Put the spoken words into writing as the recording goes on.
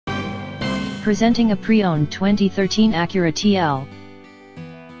Presenting a pre-owned 2013 ACURA TL.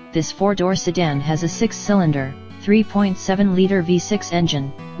 This 4-door sedan has a 6-cylinder, 3.7-liter V6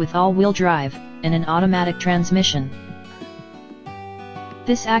 engine, with all-wheel drive, and an automatic transmission.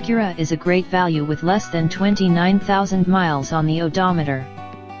 This ACURA is a great value with less than 29,000 miles on the odometer.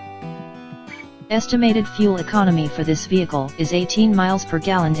 Estimated fuel economy for this vehicle is 18 miles per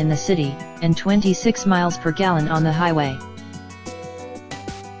gallon in the city, and 26 miles per gallon on the highway.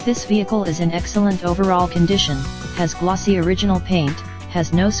 This vehicle is in excellent overall condition, has glossy original paint,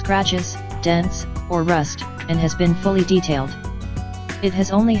 has no scratches, dents, or rust, and has been fully detailed. It has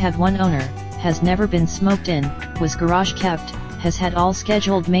only had one owner, has never been smoked in, was garage kept, has had all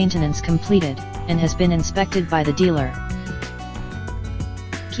scheduled maintenance completed, and has been inspected by the dealer.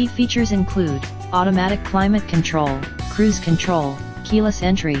 Key features include automatic climate control, cruise control, keyless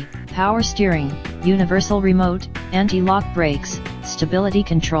entry, power steering, universal remote, anti-lock brakes, stability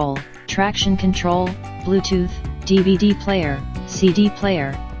control, traction control, Bluetooth, DVD player, CD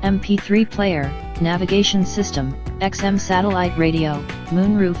player, MP3 player, navigation system, XM satellite radio,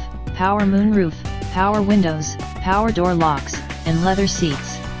 moonroof, power windows, power door locks, and leather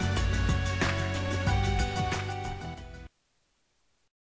seats.